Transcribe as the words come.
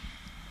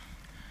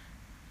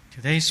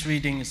Today's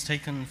reading is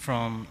taken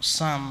from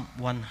Psalm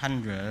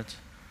 100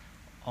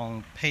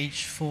 on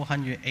page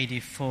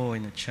 484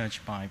 in the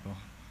Church Bible.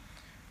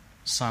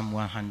 Psalm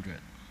 100.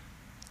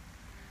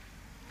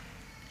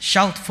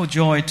 Shout for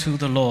joy to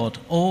the Lord,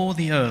 all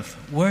the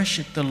earth.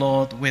 Worship the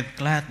Lord with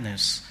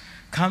gladness.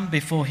 Come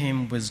before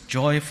him with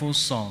joyful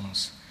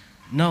songs.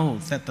 Know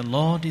that the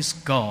Lord is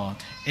God.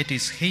 It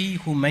is he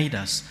who made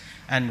us,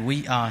 and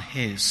we are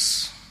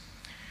his.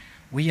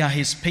 We are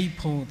his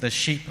people, the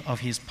sheep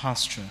of his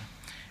pasture.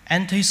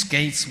 Enter his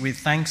gates with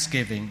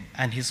thanksgiving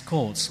and his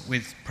courts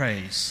with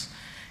praise.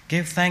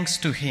 Give thanks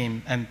to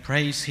him and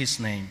praise his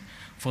name.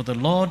 For the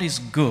Lord is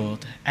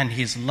good, and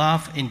his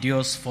love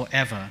endures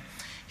forever.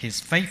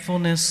 His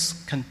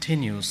faithfulness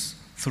continues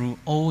through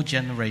all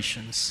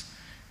generations.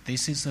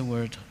 This is the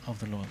word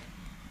of the Lord.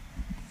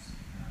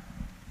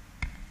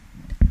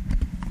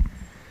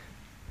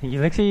 Thank you,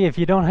 Lixie. If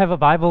you don't have a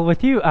Bible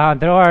with you,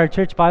 there are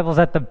church Bibles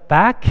at the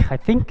back,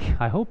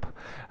 I hope.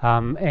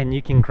 And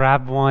you can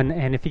grab one.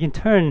 And if you can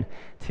turn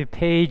to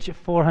page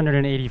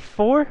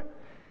 484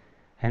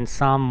 and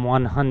Psalm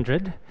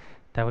 100,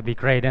 that would be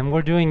great. And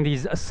we're doing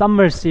these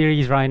summer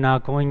series right now,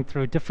 going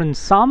through different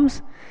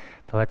Psalms.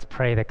 But let's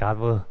pray that God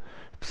will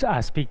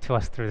speak to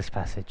us through this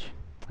passage.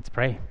 Let's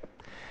pray.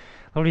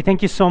 Lord, we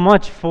thank you so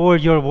much for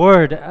your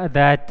word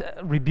that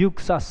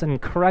rebukes us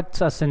and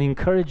corrects us and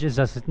encourages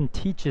us and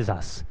teaches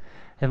us.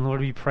 And Lord,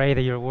 we pray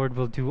that your word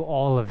will do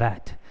all of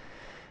that.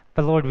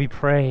 But Lord, we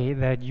pray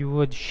that you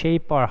would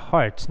shape our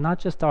hearts, not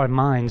just our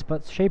minds,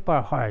 but shape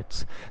our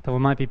hearts, that we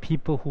might be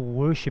people who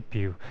worship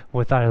you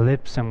with our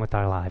lips and with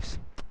our lives.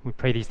 We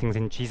pray these things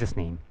in Jesus'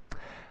 name.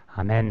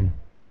 Amen.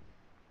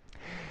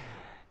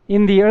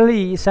 In the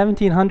early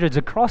 1700s,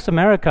 across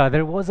America,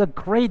 there was a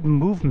great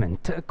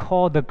movement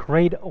called the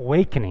Great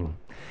Awakening.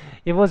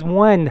 It was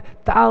when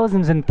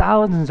thousands and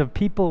thousands of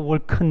people were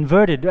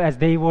converted as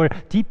they were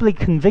deeply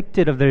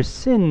convicted of their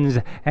sins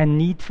and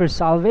need for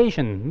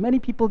salvation. Many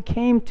people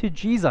came to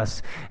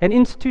Jesus, and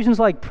institutions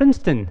like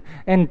Princeton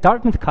and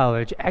Dartmouth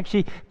College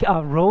actually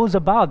rose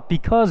about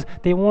because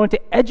they wanted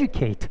to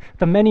educate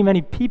the many,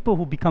 many people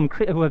who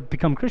have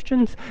become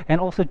Christians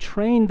and also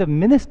train the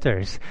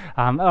ministers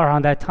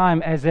around that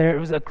time, as there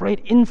was a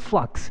great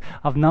influx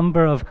of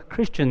number of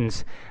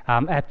Christians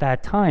at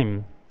that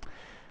time.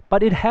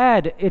 But it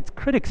had its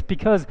critics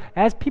because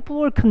as people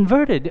were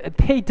converted,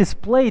 they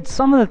displayed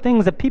some of the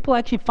things that people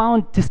actually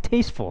found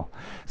distasteful.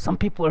 Some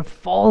people are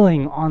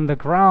falling on the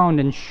ground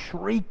and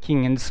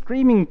shrieking and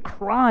screaming,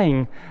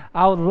 crying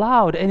out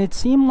loud, and it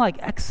seemed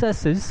like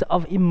excesses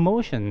of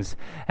emotions.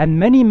 And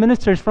many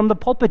ministers from the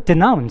pulpit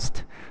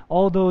denounced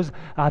all those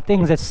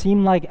things that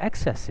seemed like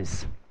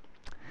excesses.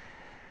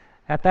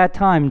 At that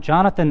time,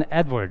 Jonathan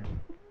Edwards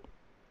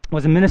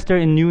was a minister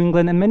in New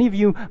England, and many of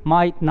you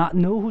might not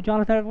know who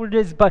Jonathan Edwards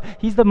is, but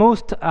he's the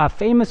most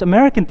famous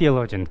American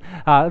theologian,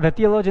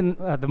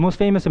 the most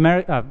famous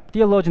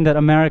theologian that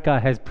America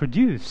has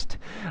produced.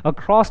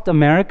 Across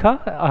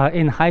America,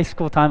 in high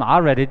school time, I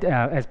read it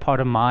as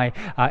part of my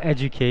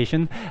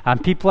education.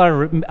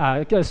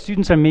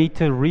 Students are made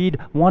to read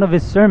one of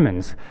his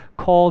sermons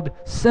called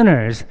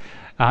 "Sinners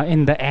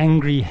in the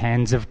Angry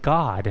Hands of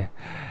God,"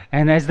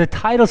 and as the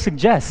title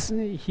suggests,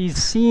 he's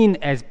seen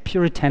as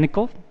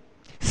puritanical,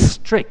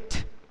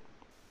 strict.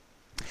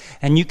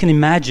 And you can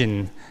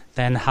imagine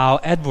then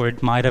how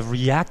Edward might have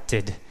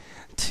reacted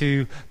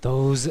to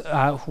those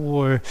who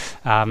were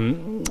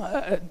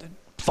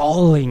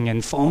falling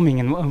and foaming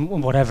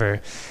and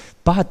whatever.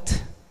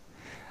 But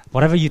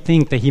whatever you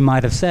think that he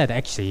might have said,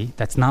 actually,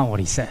 that's not what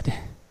he said.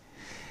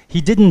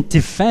 He didn't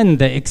defend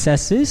the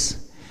excesses,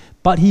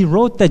 but he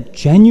wrote that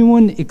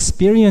genuine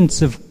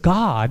experience of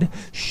God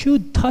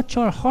should touch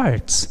our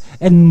hearts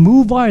and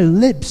move our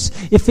lips.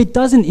 If it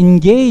doesn't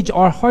engage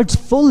our hearts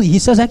fully, he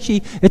says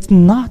actually it's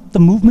not the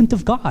movement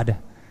of God.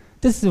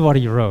 This is what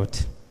he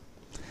wrote.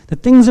 The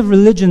things of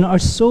religion are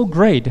so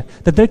great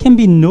that there can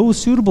be no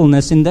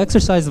suitableness in the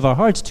exercise of our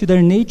hearts to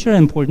their nature and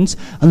importance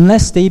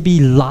unless they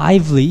be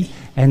lively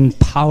and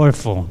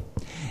powerful.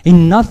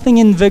 In nothing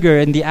in vigor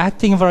and the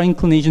acting of our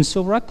inclinations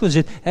so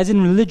requisite as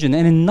in religion,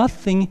 and in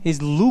nothing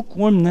is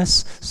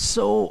lukewarmness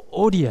so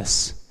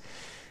odious.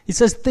 He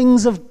says in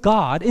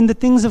the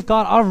things of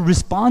God, our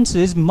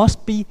responses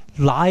must be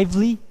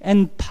lively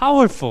and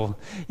powerful.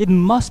 It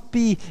must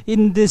be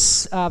in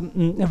this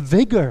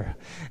vigor.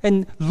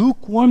 And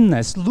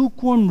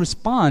lukewarm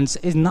response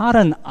is not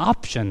an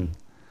option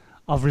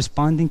of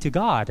responding to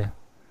God.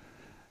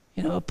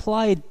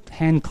 Applied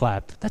hand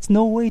clap. That's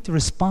no way to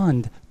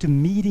respond to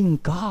meeting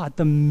God,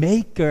 the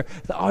Maker,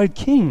 our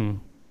King.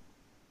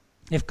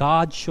 If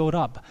God showed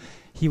up,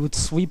 he would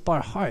sweep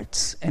our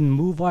hearts and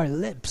move our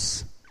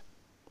lips.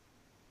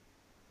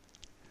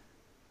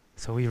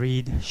 So we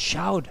read,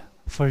 shout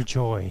for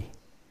joy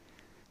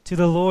to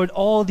the Lord,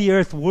 all the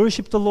earth.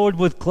 Worship the Lord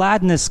with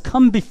gladness.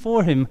 Come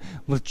before him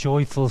with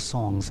joyful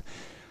songs.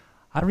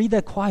 I read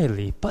that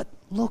quietly, but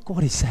look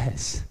what he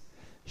says.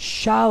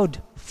 Shout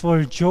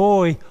for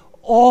joy,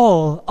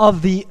 all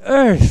of the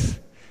earth.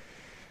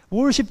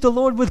 Worship the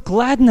Lord with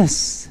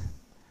gladness.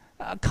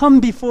 Come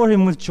before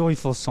him with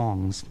joyful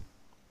songs.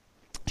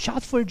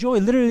 Shout for joy.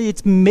 Literally,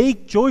 it's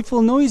make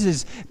joyful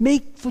noises.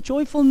 Make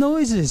joyful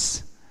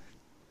noises.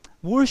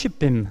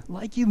 Worship him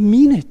like you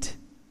mean it.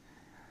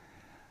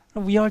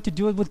 We are to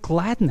do it with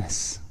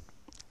gladness.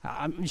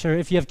 I'm sure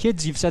if you have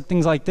kids, you've said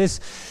things like this: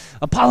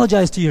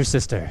 apologize to your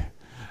sister.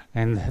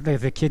 And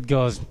the kid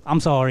goes, I'm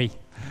sorry.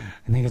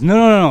 And he goes,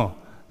 no,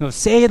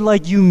 say it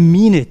like you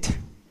mean it.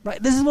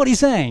 Right? This is what he's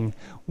saying.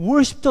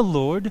 Worship the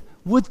Lord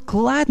with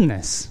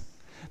gladness.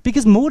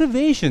 Because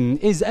motivation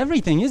is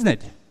everything, isn't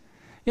it?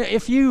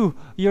 If you're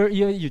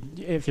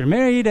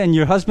married and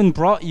your husband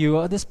brought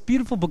you this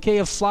beautiful bouquet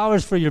of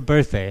flowers for your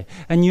birthday,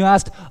 and you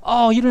asked,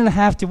 oh, you didn't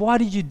have to, why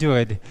did you do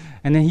it?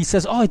 And then he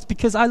says, oh, it's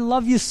because I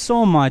love you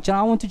so much, and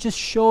I want to just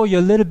show you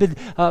a little bit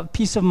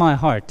piece of my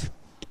heart.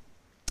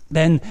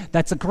 Then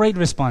that's a great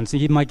response.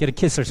 He might get a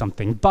kiss or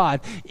something.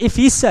 But if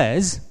he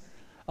says,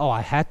 oh,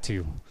 I had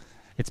to,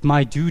 it's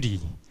my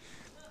duty.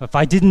 If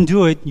I didn't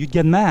do it, you'd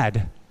get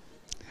mad.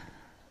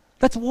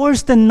 That's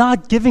worse than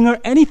not giving her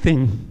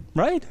anything,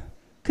 right?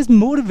 Because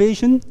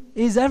motivation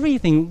is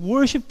everything.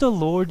 Worship the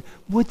Lord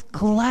with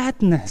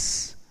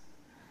gladness.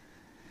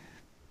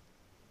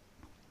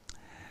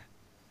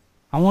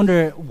 I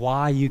wonder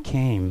why you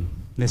came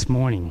this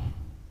morning.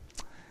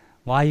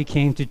 Why you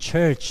came to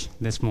church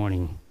this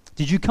morning.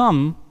 Did you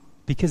come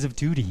because of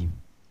duty?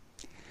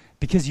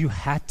 Because you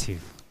had to?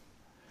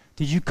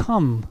 Did you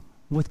come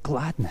with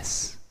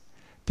gladness?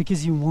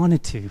 Because you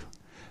wanted to?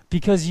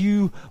 Because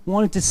you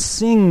wanted to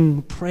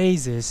sing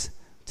praises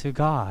to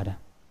God?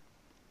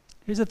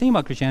 Here's the thing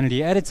about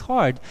Christianity. At its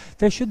heart,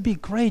 there should be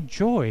great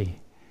joy.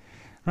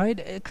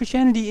 Right?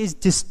 Christianity is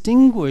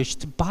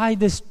distinguished by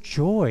this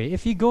joy.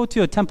 If you go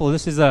to a temple,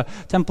 this is a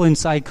temple in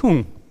Sai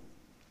Kung,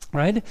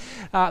 right?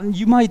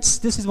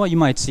 This is what you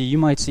might see. You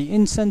might see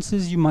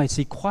incenses, you might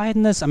see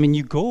quietness. I mean,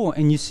 you go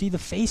and you see the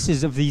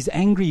faces of these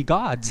angry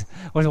gods,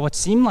 or what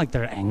seem like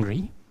they're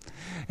angry.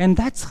 And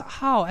that's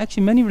how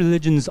actually many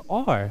religions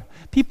are.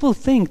 People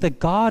think that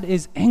God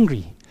is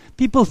angry.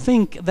 People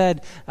think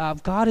that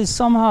God is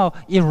somehow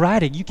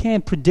erratic. You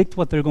can't predict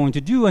what they're going to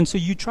do, and so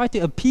you try to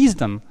appease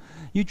them.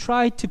 You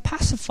try to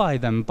pacify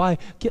them by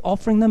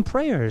offering them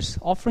prayers,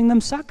 offering them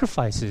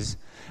sacrifices.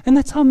 And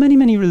that's how many,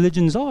 many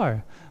religions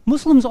are.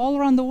 Muslims all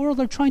around the world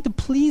are trying to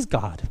please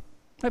God.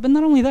 Right? But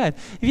not only that,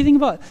 if you think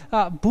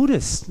about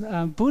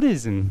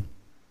Buddhism,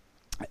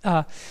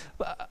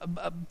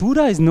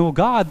 Buddha is no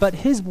God, but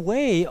his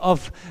way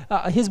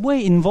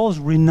involves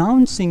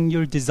renouncing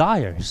your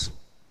desires,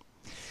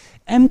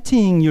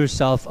 emptying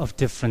yourself of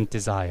different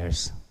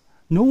desires.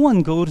 No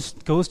one goes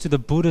to the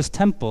Buddhist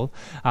temple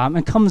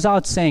and comes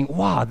out saying,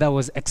 wow, that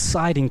was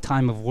exciting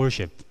time of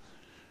worship.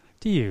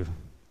 Do you?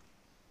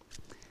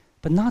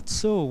 But not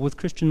so with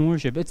Christian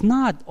worship. It's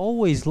not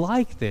always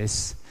like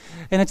this.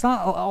 And it's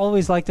not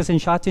always like this in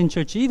Shatin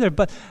Church either.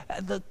 But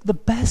the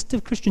best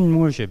of Christian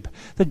worship,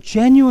 the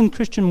genuine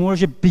Christian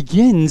worship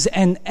begins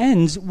and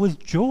ends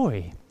with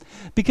joy.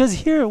 Because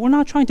here, we're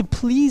not trying to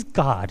please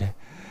God.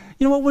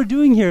 You know what we're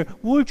doing here?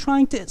 We're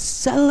trying to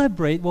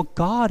celebrate what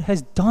God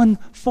has done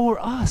for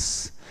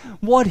us,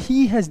 what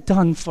He has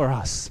done for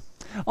us.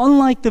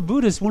 Unlike the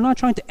Buddhists, we're not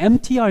trying to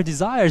empty our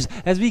desires.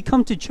 As we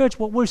come to church,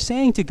 what we're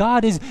saying to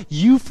God is,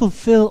 you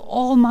fulfill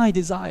all my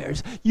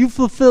desires. You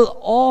fulfill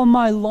all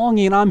my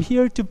longing. And I'm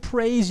here to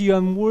praise you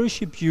and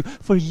worship you,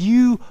 for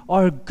you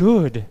are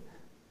good.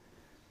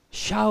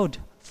 Shout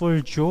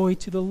for joy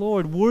to the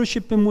Lord.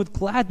 Worship Him with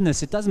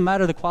gladness. It doesn't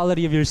matter the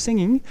quality of your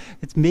singing.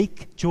 It's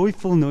make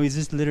joyful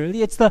noises,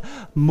 literally. It's the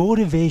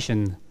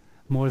motivation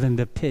more than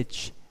the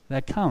pitch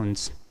that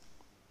counts.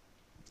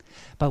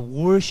 But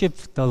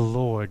worship the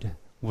Lord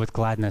with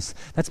gladness.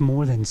 That's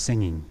more than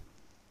singing.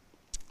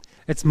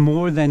 It's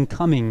more than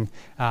coming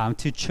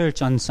to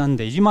church on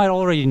Sundays. You might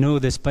already know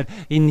this, but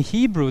in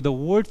Hebrew, the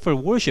word for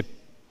worship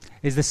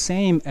is the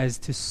same as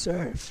to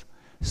serve.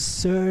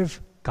 Serve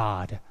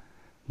God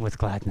with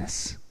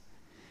gladness.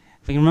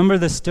 If you remember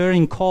the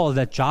stirring call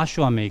that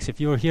Joshua makes, if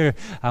you were here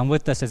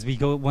with us as we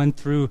went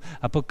through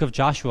a book of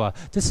Joshua,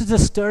 this is the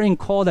stirring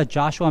call that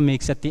Joshua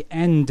makes at the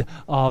end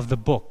of the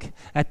book,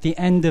 at the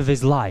end of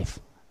his life.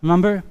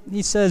 Remember?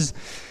 He says,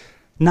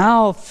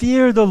 now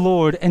fear the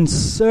Lord and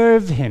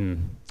serve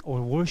Him,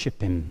 or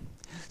worship Him.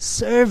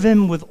 Serve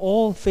Him with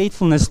all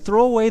faithfulness.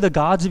 Throw away the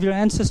gods of your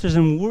ancestors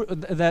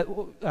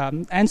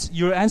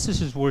your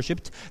ancestors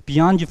worshipped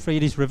beyond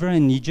Euphrates River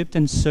in Egypt,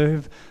 and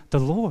serve the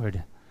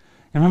Lord.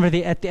 And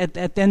remember, at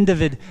the end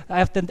of it,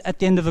 at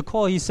the end of the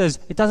call, he says,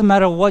 it doesn't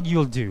matter what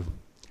you'll do.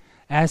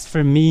 As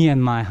for me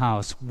and my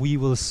house, we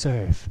will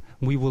serve.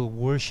 We will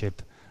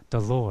worship the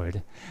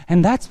Lord.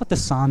 And that's what the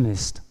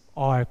psalmists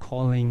are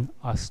calling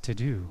us to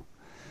do.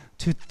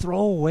 To throw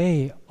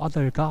away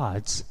other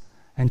gods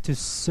and to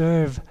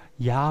serve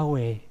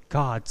Yahweh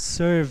God.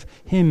 Serve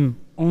Him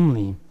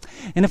only.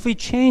 And if we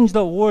change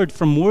the word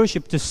from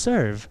worship to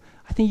serve,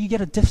 I think you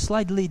get a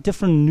slightly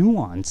different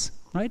nuance,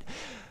 right?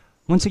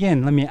 Once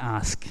again, let me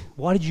ask,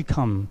 why did you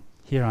come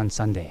here on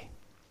Sunday?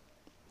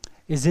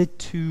 Is it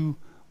to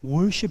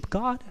worship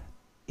God?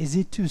 Is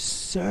it to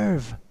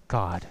serve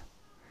God?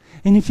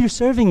 And if you're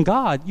serving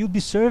God, you'll be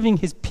serving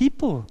His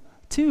people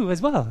too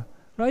as well,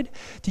 right?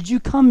 Did you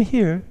come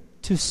here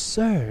to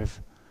serve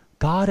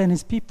God and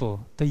His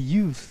people, the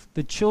youth,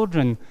 the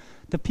children,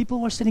 the people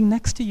who are sitting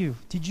next to you?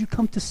 Did you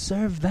come to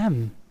serve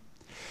them?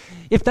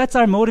 If that's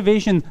our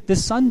motivation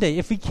this Sunday,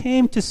 if we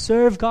came to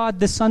serve God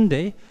this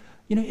Sunday,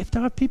 if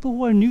there are people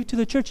who are new to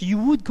the church, you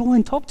would go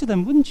and talk to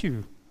them, wouldn't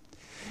you?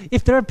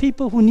 If there are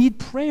people who need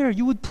prayer,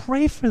 you would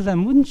pray for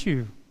them, wouldn't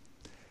you?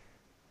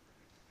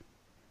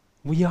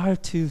 We are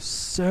to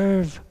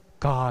serve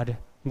God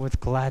with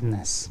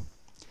gladness.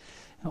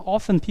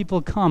 Often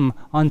people come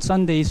on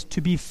Sundays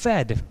to be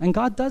fed, and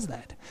God does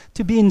that.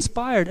 To be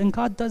inspired, and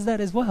God does that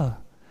as well.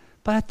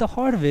 But at the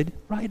heart of it,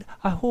 right,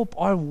 I hope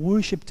our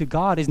worship to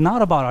God is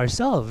not about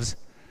ourselves,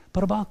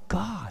 but about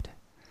God,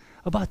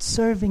 about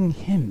serving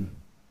Him.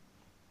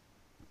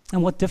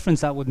 And what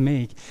difference that would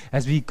make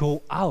as we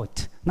go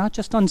out, not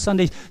just on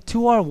Sundays,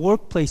 to our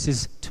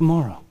workplaces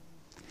tomorrow,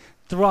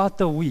 throughout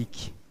the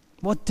week.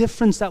 What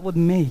difference that would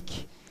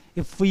make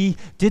if we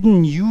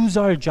didn't use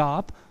our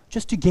job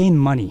just to gain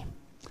money,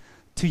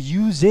 to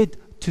use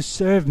it to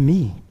serve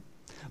me.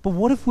 But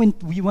what if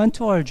we went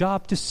to our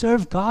job to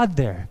serve God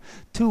there,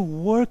 to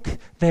work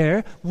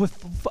there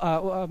with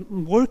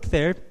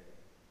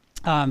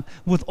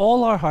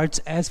all our hearts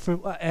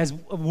as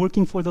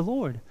working for the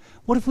Lord?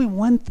 What if we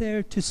went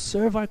there to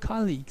serve our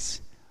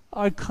colleagues,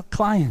 our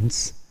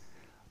clients,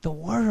 the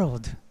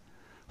world,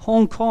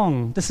 Hong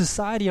Kong, the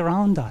society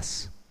around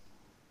us?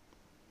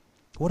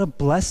 What a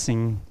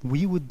blessing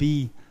we would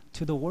be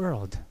to the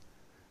world.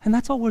 And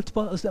that's all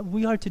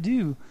we are to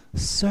do,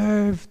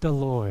 serve the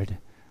Lord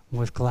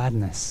with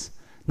gladness,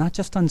 not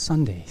just on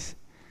Sundays,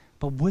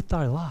 but with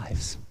our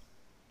lives.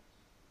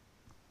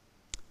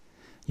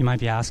 You might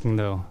be asking,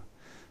 though,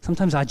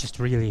 sometimes I just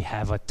really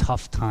have a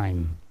tough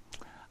time.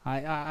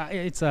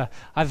 I've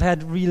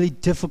had really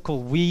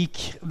difficult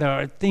week. There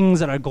are things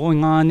that are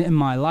going on in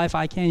my life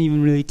I can't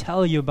even really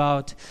tell you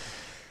about.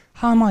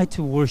 How am I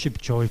to worship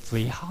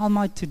joyfully? How am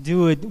I to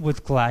do it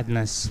with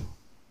gladness?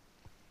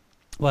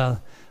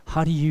 Well,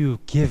 how do you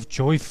give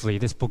joyfully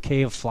this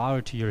bouquet of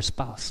flower to your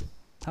spouse?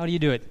 How do you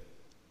do it?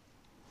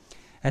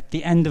 At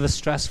the end of a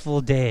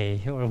stressful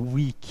day or a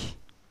week,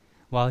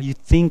 while you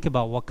think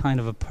about what kind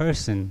of a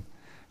person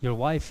your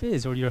wife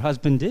is or your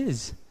husband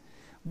is,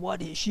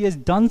 what she has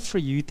done for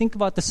you. You think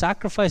about the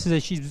sacrifices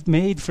that she's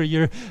made for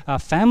your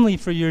family,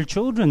 for your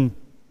children.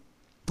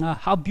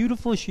 How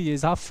beautiful she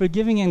is, how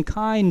forgiving and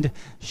kind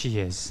she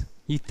is.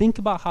 You think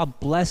about how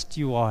blessed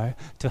you are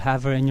to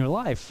have her in your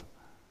life,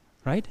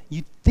 right?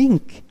 You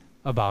think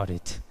about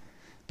it.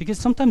 Because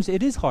sometimes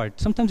it is hard.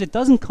 Sometimes it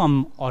doesn't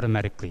come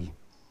automatically.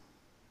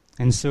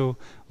 And so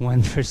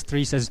when verse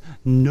 3 says,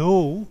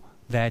 know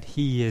that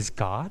He is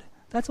God,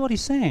 that's what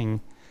He's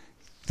saying.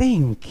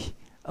 Think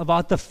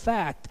about the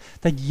fact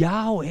that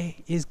Yahweh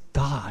is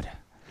God,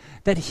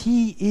 that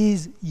He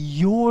is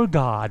your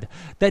God,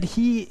 that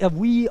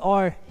we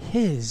are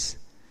His.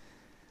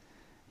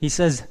 He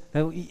says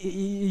that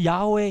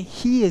Yahweh,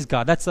 He is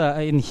God. That's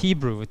in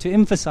Hebrew, to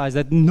emphasize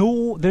that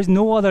there's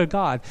no other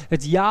God.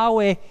 It's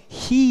Yahweh,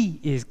 He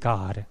is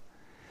God.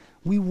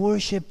 We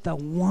worship the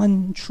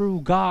one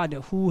true God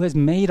who has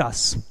made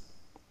us.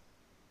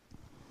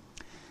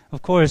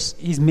 Of course,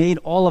 He's made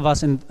all of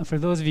us, and for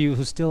those of you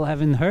who still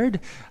haven't heard,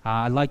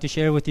 I'd like to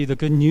share with you the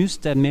good news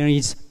that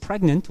Mary's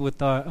pregnant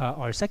with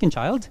our second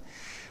child.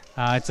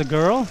 It's a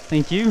girl.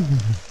 Thank you.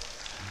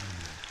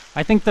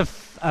 I think the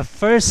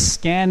first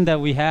scan that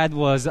we had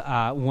was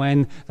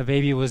when the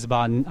baby was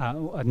about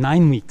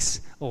 9 weeks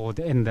old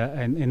in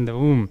the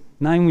womb.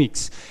 9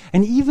 weeks.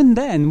 And even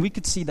then, we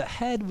could see the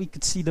head, we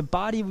could see the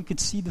body, we could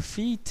see the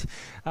feet.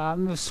 It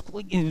was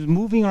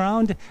moving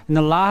around.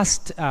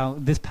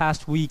 And this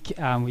past week,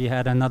 we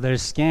had another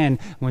scan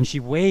when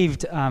she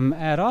waved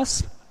at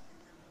us.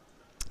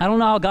 I don't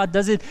know how God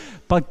does it,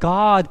 but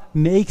God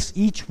makes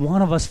each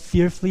one of us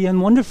fearfully and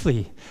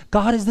wonderfully.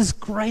 God is this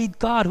great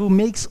God who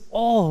makes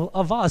all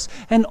of us.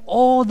 And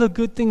all the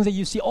good things that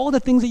you see, all the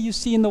things that you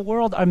see in the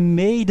world are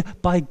made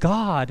by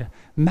God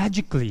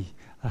magically.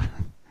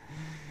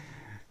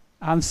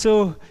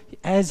 So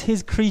as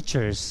His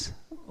creatures,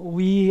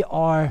 we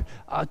are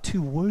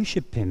to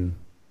worship Him.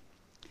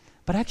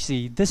 But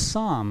actually, this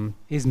psalm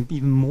is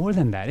even more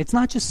than that. It's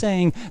not just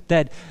saying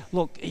that,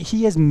 look,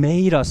 He has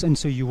made us and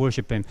so you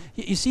worship Him.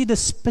 You see the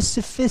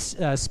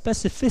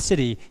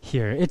specificity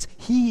here. It's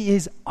He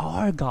is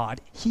our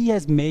God. He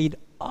has made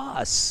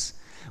us.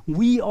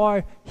 We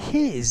are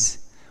His.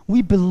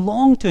 We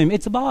belong to Him.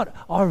 It's about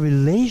our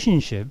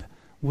relationship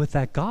with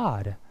that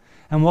God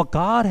and what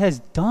God has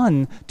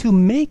done to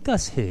make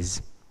us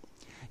His.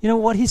 You know,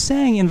 what He's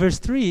saying in verse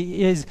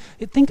 3 is,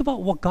 think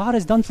about what God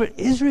has done for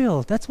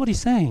Israel. That's what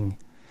He's saying.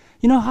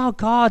 You know how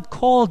God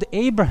called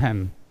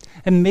Abraham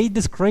and made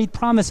this great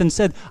promise and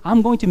said,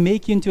 I'm going to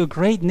make you into a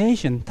great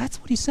nation. That's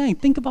what He's saying.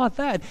 Think about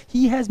that.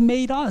 He has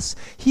made us.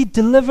 He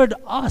delivered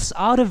us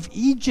out of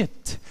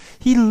Egypt.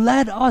 He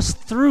led us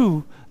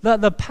through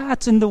the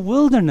paths in the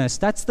wilderness.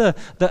 That's the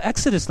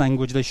Exodus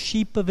language, the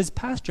sheep of His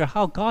pasture,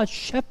 how God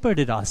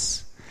shepherded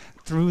us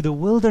through the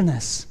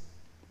wilderness.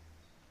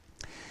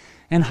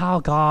 and how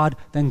God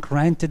then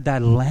granted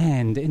that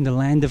land in the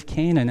land of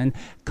Canaan. And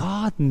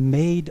God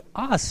made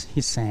us,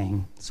 he's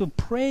saying. So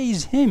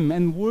praise him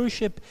and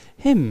worship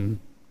him.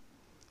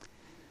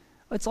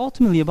 It's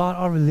ultimately about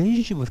our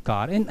relationship with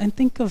God. And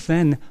think of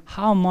then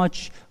how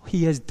much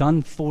he has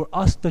done for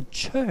us, the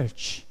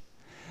church.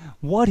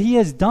 What he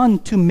has done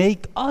to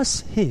make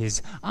us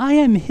his. I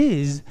am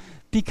his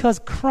because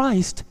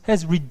Christ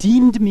has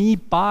redeemed me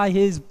by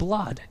his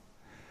blood.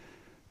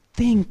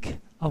 Think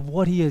of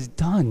what he has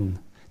done.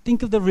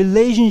 Think of the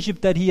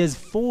relationship that he has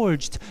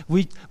forged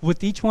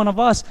with each one of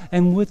us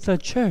and with the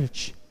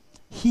church.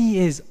 He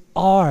is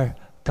our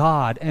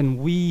God and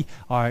we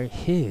are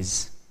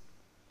his.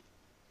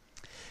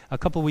 A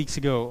couple weeks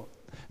ago,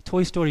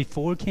 Toy Story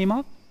 4 came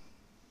up.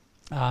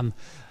 And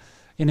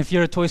if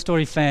you're a Toy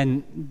Story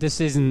fan, this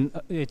isn't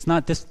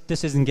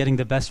getting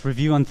the best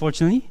review,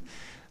 unfortunately.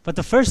 But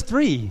the first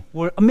 3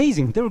 were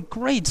amazing. They were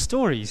great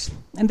stories.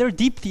 And there's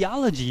deep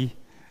theology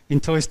in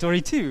Toy Story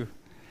 2.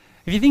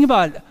 If you think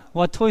about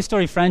what Toy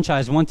Story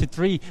franchise 1 to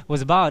 3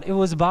 was about, it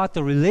was about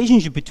the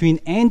relationship between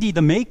Andy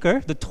the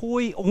maker, the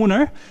toy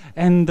owner,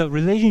 and the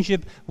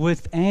relationship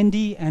with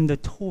Andy and the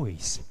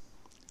toys.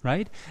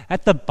 Right?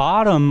 At the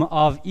bottom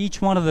of each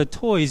one of the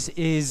toys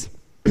is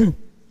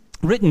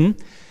written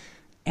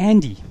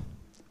Andy,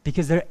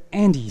 because they're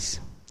Andys.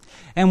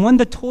 And when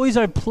the toys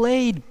are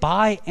played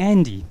by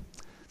Andy,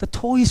 the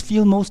toys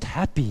feel most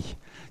happy.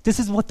 This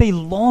is what they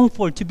long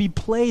for, to be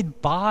played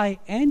by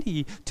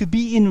Andy, to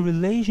be in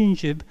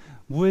relationship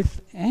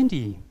with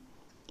Andy.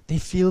 They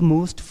feel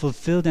most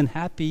fulfilled and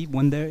happy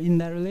when they're in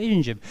that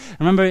relationship.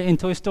 Remember in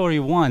Toy Story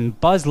 1,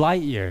 Buzz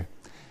Lightyear,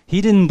 he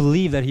didn't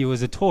believe that he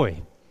was a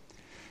toy.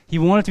 He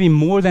wanted to be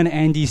more than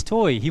Andy's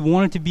toy. He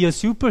wanted to be a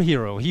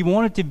superhero. He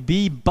wanted to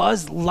be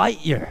Buzz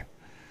Lightyear.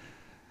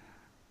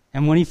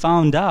 And when he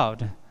found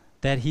out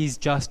that he's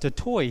just a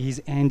toy, he's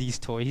Andy's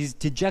toy, he's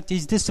dejected,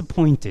 he's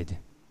disappointed.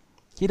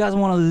 He doesn't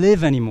want to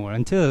live anymore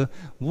until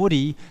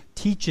Woody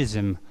teaches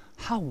him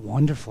how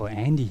wonderful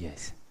Andy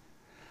is.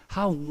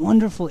 How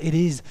wonderful it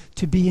is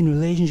to be in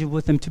relationship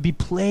with him, to be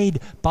played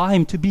by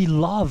him, to be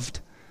loved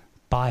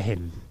by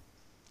him.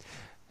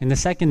 In the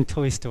second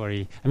Toy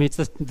Story,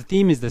 the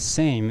theme is the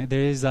same.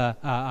 There is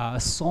a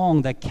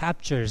song that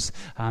captures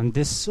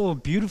this so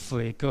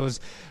beautifully. It goes,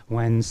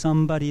 when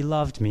somebody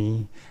loved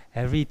me,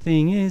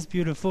 everything is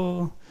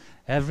beautiful.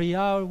 Every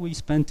hour we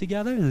spent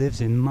together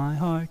lives in my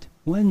heart.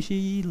 When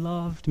she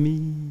loved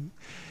me.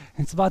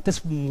 It's about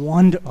this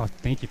wonder. Oh,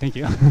 thank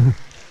you.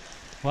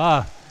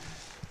 Wow.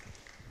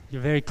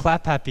 You're very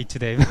clap happy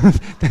today.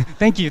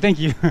 Thank you.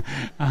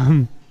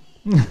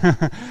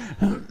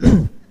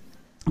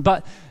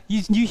 But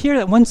you hear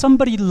that when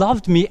somebody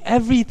loved me,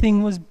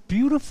 everything was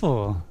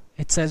beautiful.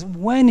 It says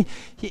when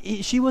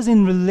she was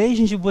in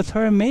relationship with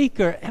her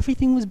maker,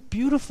 everything was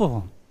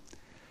beautiful.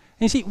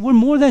 And you see, we're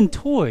more than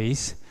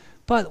toys,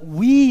 but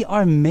we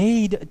are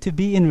made to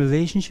be in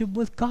relationship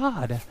with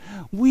God.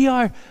 We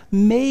are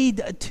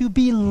made to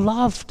be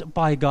loved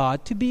by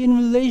God, to be in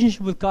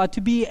relationship with God,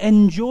 to be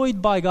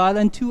enjoyed by God,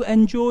 and to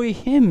enjoy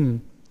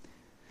him.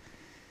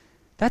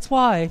 That's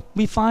why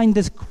we find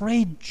this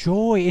great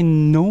joy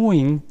in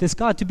knowing this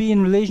God, to be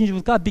in relationship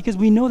with God, because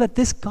we know that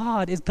this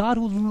God is God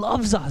who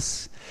loves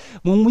us.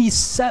 When we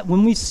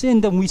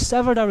sinned and we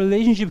severed our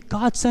relationship,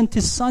 God sent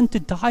his Son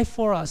to die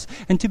for us.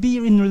 And to be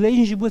in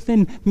relationship with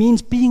him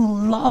means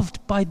being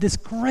loved by this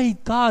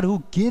great God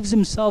who gives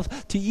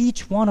himself to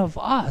each one of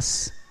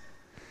us.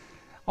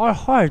 Our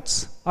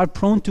hearts are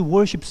prone to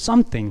worship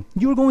something.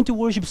 You're going to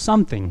worship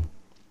something.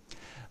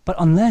 But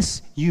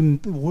unless you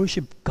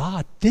worship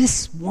God,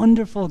 this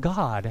wonderful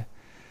God,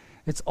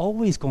 it's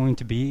always going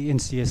to be, in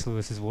C.S.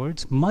 Lewis's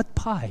words, mud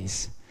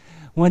pies.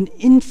 When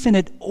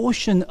infinite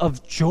ocean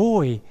of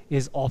joy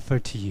is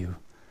offered to you,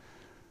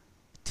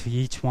 to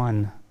each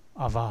one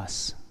of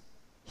us.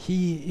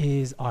 He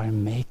is our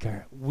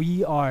maker.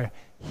 We are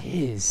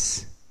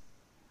his.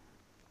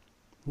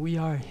 We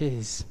are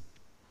his.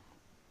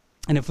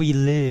 And if we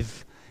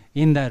live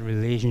in that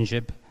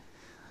relationship,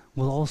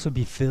 we'll also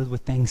be filled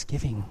with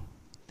thanksgiving.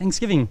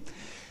 Thanksgiving.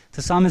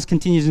 The psalmist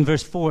continues in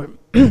verse 4.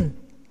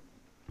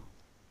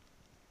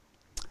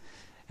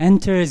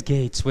 Enter his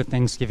gates with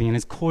thanksgiving and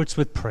his courts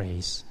with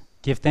praise.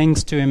 Give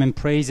thanks to him and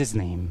praise his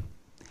name.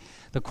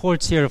 The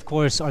courts here, of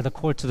course, are the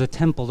courts of the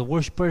temple. The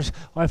worshipers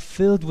are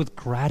filled with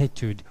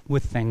gratitude,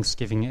 with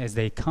thanksgiving as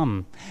they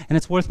come. And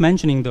it's worth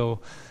mentioning, though,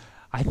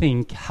 I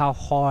think, how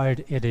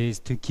hard it is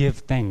to give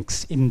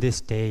thanks in this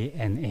day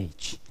and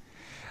age.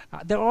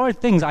 There are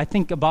things, I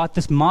think, about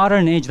this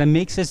modern age that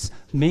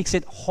makes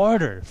it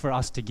harder for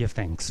us to give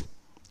thanks.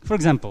 For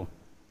example,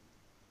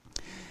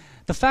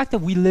 the fact that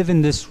we live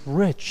in this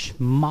rich,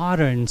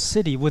 modern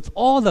city with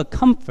all the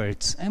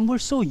comforts, and we're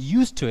so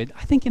used to it,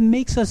 I think it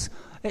makes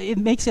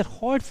it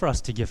hard for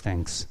us to give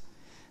thanks.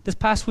 This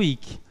past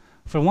week,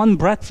 for one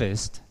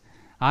breakfast,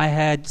 I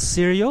had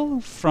cereal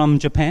from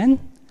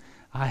Japan,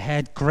 I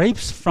had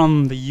grapes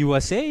from the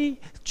USA,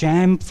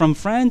 jam from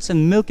France,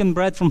 and milk and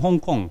bread from Hong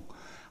Kong.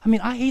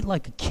 I ate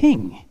like a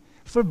king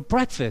for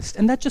breakfast,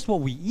 and that's just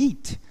what we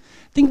eat.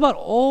 Think about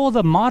all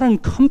the modern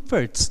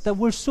comforts that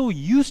we're so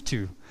used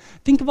to.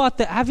 Think about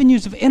the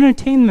avenues of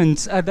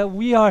entertainment that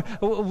we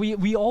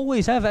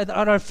always have at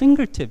our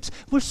fingertips.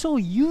 We're so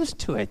used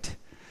to it.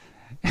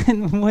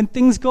 And when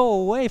things go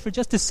away for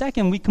just a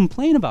second, we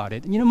complain about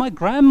it. My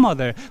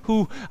grandmother,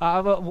 who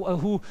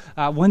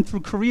went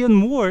through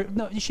Korean War,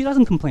 no, she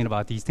doesn't complain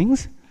about these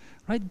things,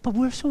 right? But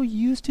we're so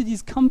used to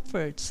these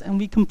comforts, and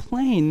we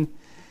complain.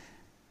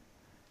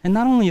 And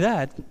not only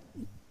that,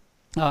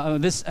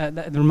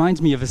 that reminds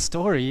me of a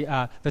story.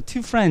 The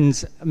two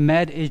friends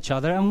met each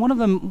other, and one of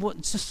them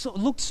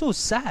looked so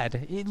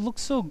sad. It looked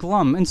so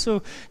glum. And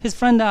so his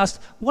friend asked,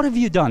 "What have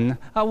you done?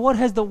 What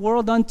has the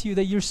world done to you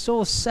that you're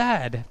so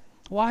sad?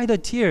 Why the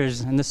tears?"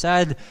 And the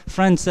sad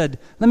friend said,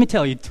 "Let me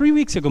tell you, 3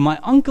 weeks ago, my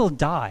uncle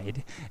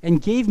died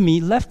and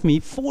left me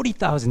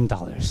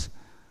 $40,000.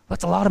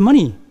 That's a lot of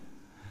money.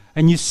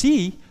 And you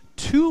see,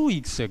 2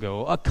 weeks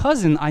ago, a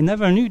cousin I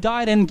never knew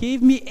died and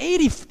gave me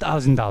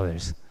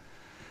 $80,000.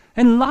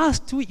 And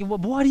last week,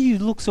 why do you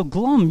look so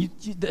glum?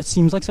 That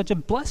seems like such a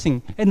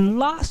blessing. And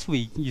last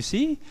week, you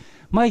see,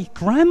 my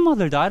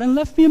grandmother died and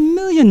left me $1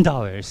 million.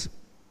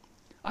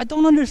 I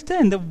don't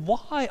understand.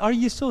 Why are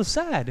you so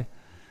sad?"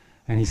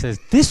 And he says,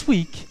 "This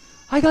week,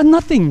 I got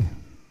nothing."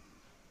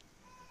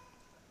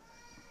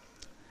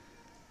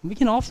 We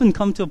can often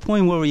come to a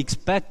point where we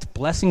expect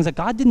blessings that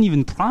God didn't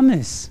even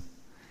promise.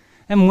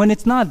 And when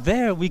it's not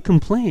there, we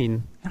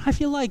complain. And I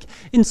feel like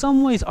in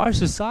some ways our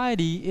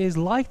society is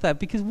like that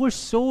because we're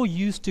so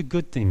used to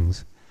good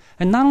things.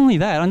 And not only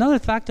that, another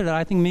factor that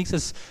I think makes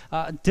us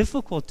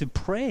difficult to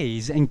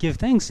praise and give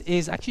thanks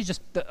is actually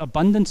just the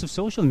abundance of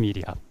social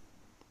media.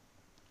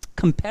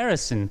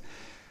 Comparison.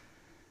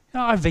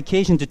 Our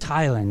vacation to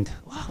Thailand,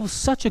 wow, it was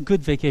such a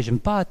good vacation,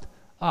 but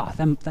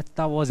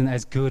that wasn't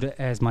as good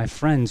as my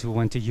friends who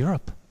went to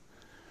Europe.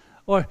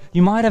 Or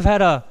you might have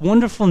had a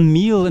wonderful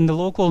meal in the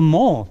local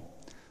mall,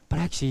 but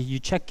actually you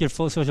check your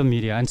full social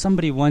media and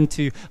somebody went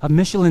to a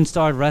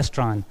Michelin-starred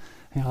restaurant,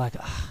 and you're like,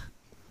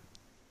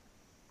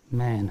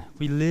 man,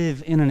 we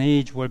live in an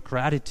age where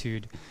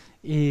gratitude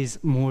is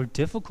more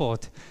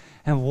difficult.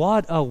 And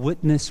what a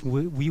witness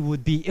we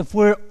would be if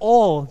we're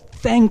all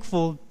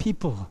thankful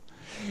people.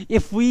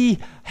 If we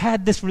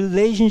had this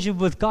relationship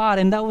with God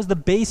and that was the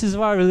basis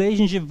of our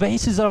relationship,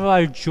 basis of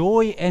our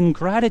joy and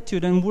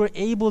gratitude, and we're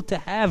able to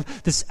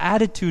have this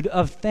attitude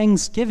of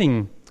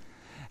thanksgiving.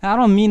 And I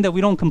don't mean that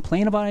we don't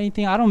complain about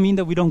anything. I don't mean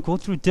that we don't go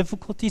through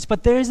difficulties,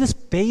 but there is this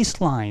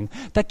baseline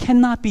that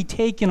cannot be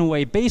taken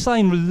away,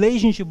 baseline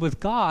relationship with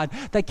God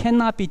that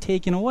cannot be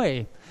taken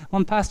away.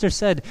 One pastor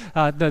said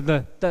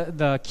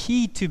the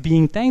key to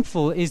being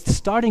thankful is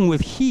starting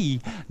with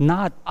he,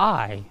 not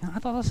I. And I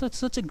thought that's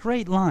such a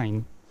great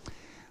line.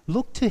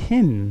 Look to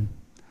him.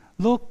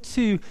 Look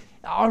to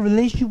our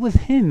relationship with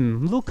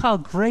him. Look how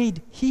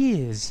great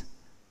he is.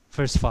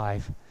 Verse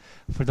 5,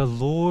 for the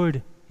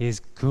Lord is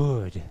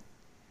good.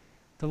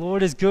 The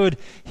Lord is good.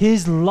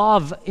 His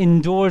love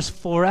endures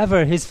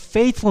forever. His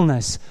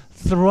faithfulness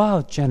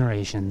throughout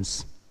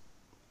generations.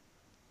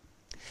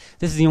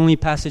 This is the only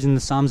passage in the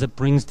Psalms that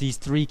brings these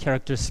three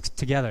characteristics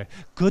together: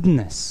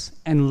 goodness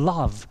and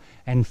love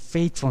and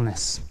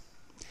faithfulness.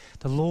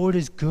 The Lord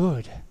is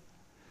good.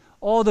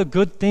 All the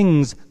good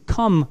things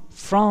come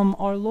from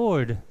our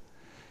Lord.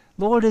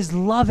 Lord is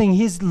loving.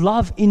 His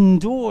love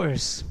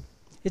endures.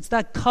 It's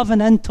that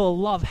covenantal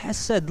love,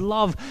 hesed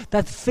love,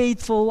 that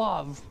faithful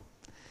love.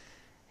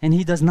 And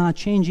he does not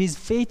change. He's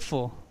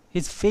faithful.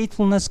 His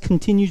faithfulness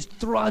continues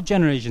throughout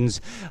generations.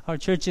 Our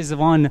church is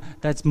one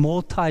that's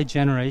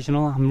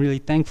multi-generational. I'm really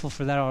thankful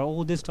for that. Our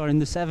oldest are in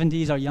the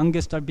 70s. Our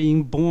youngest are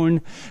being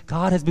born.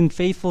 God has been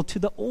faithful to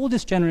the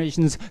oldest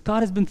generations.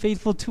 God has been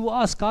faithful to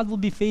us. God will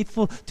be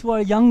faithful to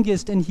our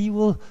youngest, and he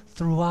will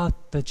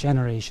throughout the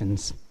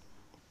generations.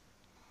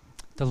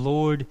 The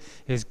Lord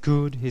is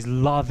good. His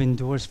love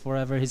endures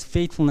forever. His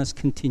faithfulness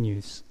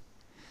continues.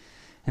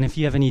 And if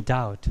you have any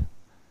doubt,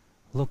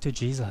 look to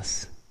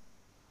Jesus.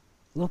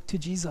 Look to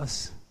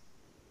Jesus.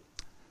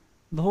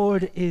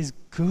 Lord is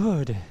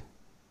good.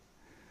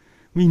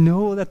 We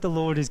know that the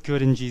Lord is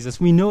good in Jesus.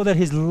 We know that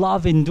his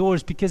love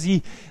endures because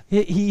he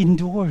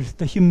endured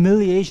the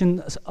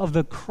humiliation of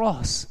the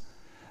cross.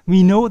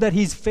 We know that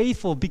he's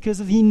faithful because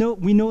we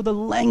know the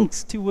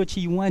lengths to which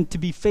he went to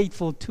be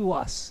faithful to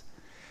us.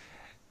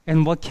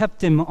 And what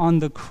kept him on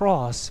the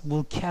cross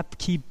will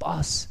keep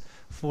us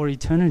for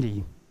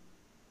eternity.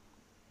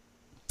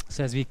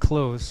 So as we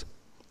close,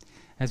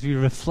 as we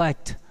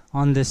reflect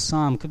on this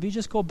psalm, could we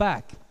just go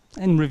back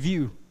and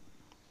review?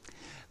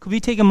 Could we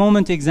take a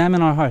moment to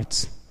examine our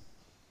hearts?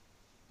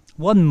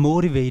 What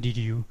motivated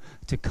you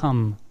to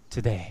come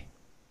today?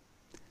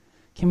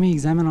 Can we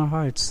examine our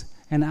hearts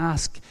and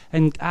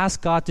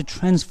ask God to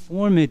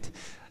transform it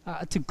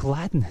to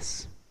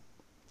gladness?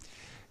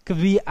 Could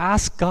we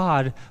ask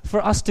God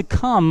for us to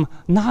come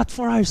not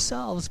for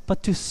ourselves,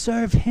 but to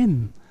serve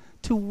him,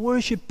 to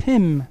worship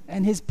him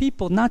and his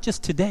people, not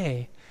just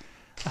today,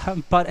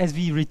 but as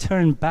we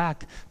return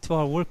back to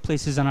our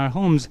workplaces and our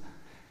homes?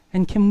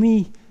 And can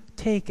we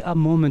take a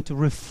moment to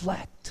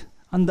reflect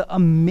on the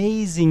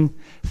amazing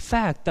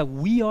fact that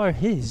we are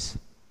His?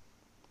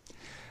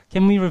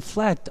 Can we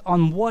reflect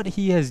on what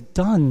He has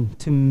done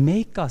to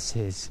make us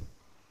His?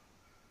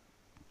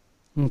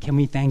 And can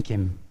we thank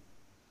Him?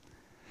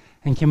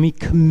 And can we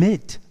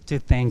commit to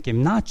thank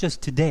Him, not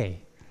just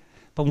today,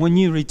 but when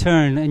you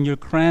return and you're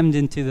crammed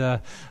into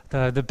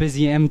the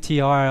busy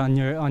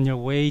MTR on your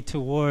way to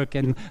work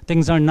and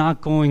things are not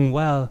going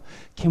well,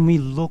 can we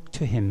look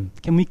to Him?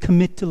 Can we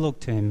commit to look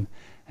to Him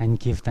and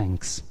give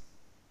thanks?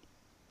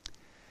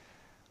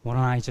 Why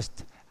don't I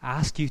just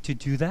ask you to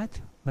do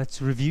that?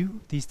 Let's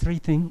review these three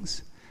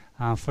things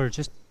for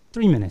just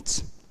 3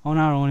 minutes on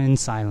our own in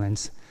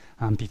silence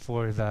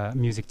before the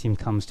music team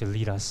comes to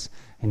lead us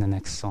in the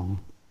next song.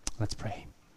 Let's pray.